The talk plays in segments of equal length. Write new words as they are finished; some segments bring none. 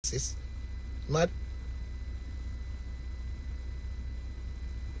racist. Mad.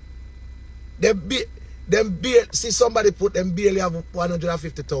 See somebody put them barely have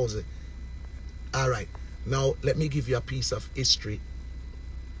 150,000. All right. Now let me give you a piece of history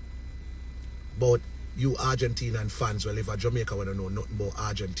about you Argentinian fans. Well, if a Jamaica want to know nothing about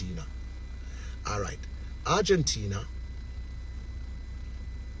Argentina. All right. Argentina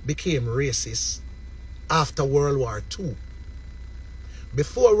became racist after World War II.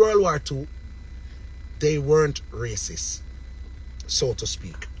 Before World War II, they weren't racist, so to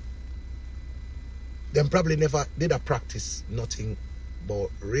speak. Them probably never did a practice nothing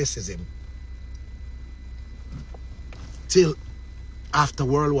about racism till after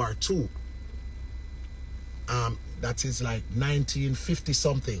World War II. That is like 1950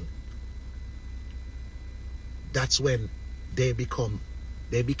 something. That's when they became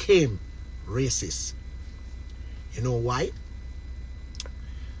racist. You know why?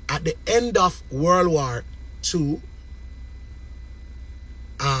 At the end of World War II,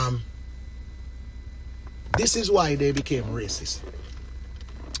 this is why they became racist.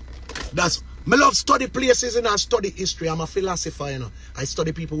 I love study places and I study history. I'm a philosopher, you know. I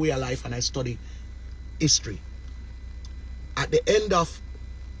study people way of life and I study history. At the end of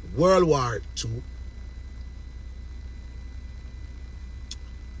World War II,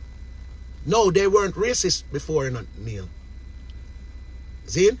 no, they weren't racist before, you know, Neil.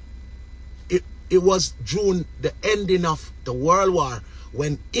 See? It was during the ending of the World War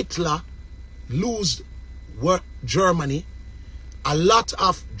when Hitler lost Germany. A lot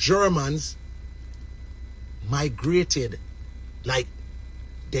of Germans migrated, like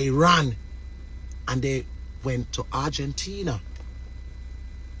they ran and they went to Argentina.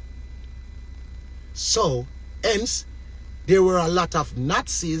 So, hence, there were a lot of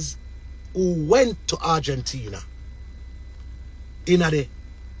Nazis who went to Argentina in the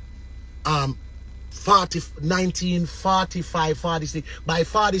 1945, 46. By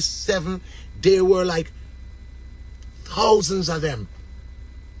 47, there were like thousands of them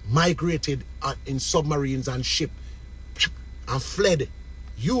migrated in submarines and ships and fled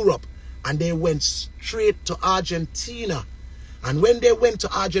Europe, and they went straight to Argentina. And when they went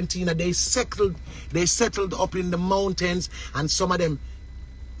to Argentina, they settled up in the mountains, and some of them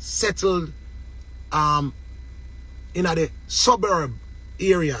settled in the suburb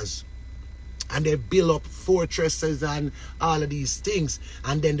areas, and they build up fortresses and all of these things,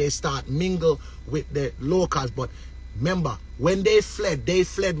 and then they start mingle with the locals. But remember, when they fled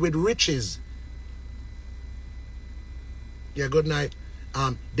with riches. Yeah, good night.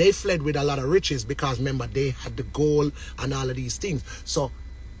 They fled with a lot of riches because remember, they had the gold and all of these things. So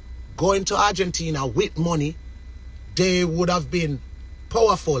going to Argentina with money, they would have been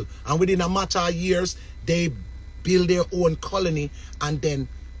powerful, and within a matter of years they build their own colony, and then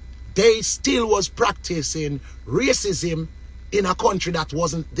they still was practicing racism in a country that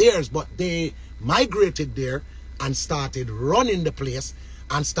wasn't theirs, but they migrated there and started running the place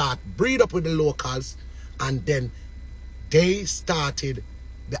and start breed up with the locals. And then they started,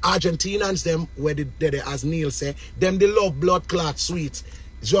 the Argentinians, them, where they, as Neil say, them they love blood clot sweets,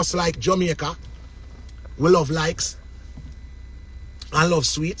 just like Jamaica. We love likes and love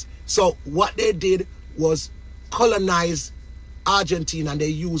sweets. So what they did was colonize Argentina, and they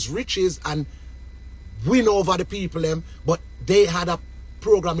used riches and win over the people them, but they had a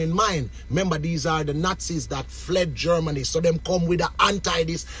program in mind. Remember, these are the Nazis that fled Germany, so them come with a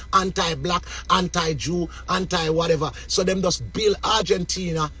anti-this, anti-black, anti-Jew, anti-whatever. So them just build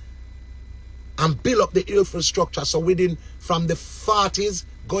Argentina and build up the infrastructure. So from the 40s,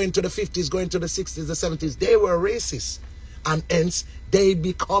 going to the 50s, going to the 60s, the 70s, they were racist. And hence, they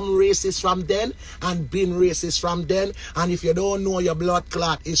become racist from then and been racist from then. And if you don't know your blood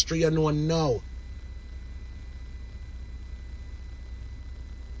clot history, you know now.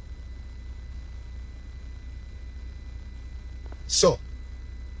 So,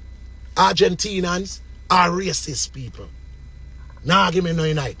 Argentinians are racist people. Now give me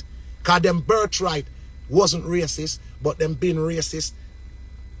no night. Because them birthright wasn't racist, but them being racist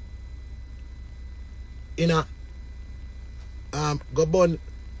in a go burn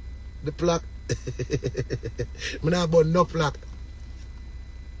the plaque. I'm not burn no plaque.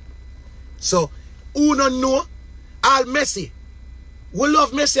 So, who don't know? All Messi. We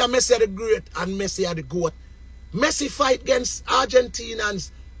love Messi, and Messi are the great and Messi are the goat. Messi fight against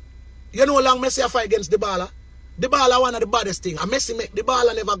Argentinians. You know how long Messi fight against Dybala? Dybala one of the baddest thing. And Messi make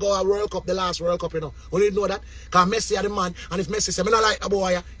Dybala never go a World Cup, the last World Cup, you know. You know that? Because Messi are the man. And if Messi say, I don't like the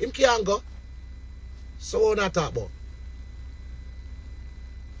boy, him can't go. So what not talk about?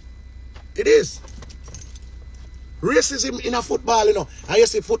 It is. Racism in a football, you know. And you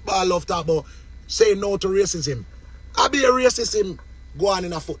see football love talk about saying no to racism. I be a racism go on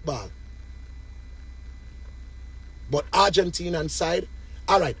in a football. But Argentinian side,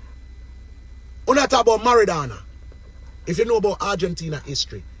 alright. When I talk about Maradona, if you know about Argentina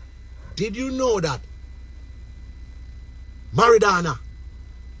history, did you know that Maradona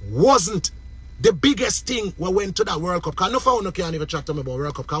wasn't the biggest thing when we went to that World Cup? Because no can't even chat to me about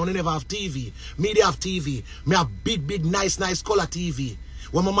World Cup, because we never have TV. Me, they have TV. Me have big, nice color TV.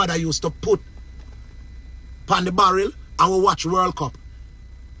 When my mother used to put on the barrel and we watch World Cup.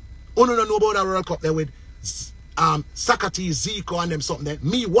 You don't know about that World Cup there with Sakati, Zico and them something there.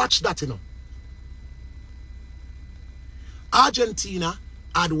 Me watch that, you know. Argentina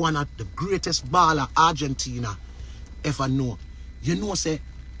had one of the greatest baller Argentina ever know. You know, say,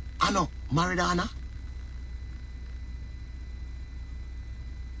 I know, Maradona.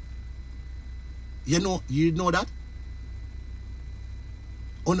 You know that?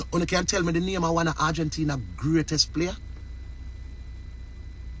 You can tell me the name of one of Argentina greatest player?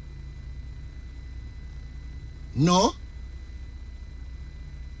 No?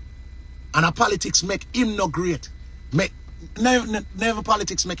 And a politics make him not great. Never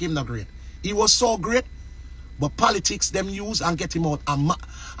politics make him not great. He was so great, but politics them use and get him out and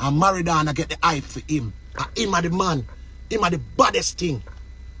Maradona get the hype for him. And him are the man. Him are the baddest thing.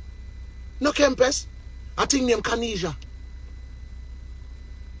 No Kempes. I think name Canija.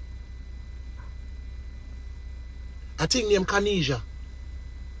 I think name Canija.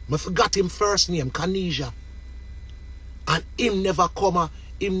 I forgot him first name, Canija. And him never come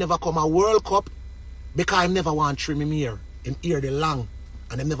a World Cup because him never want to trim him here. Him ear the long.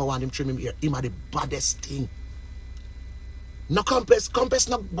 And them never want him trim him here. Him are the baddest thing. No Compass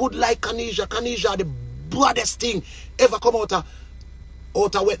not good like Canija. Canija are the baddest thing ever come out of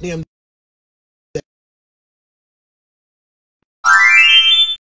what name.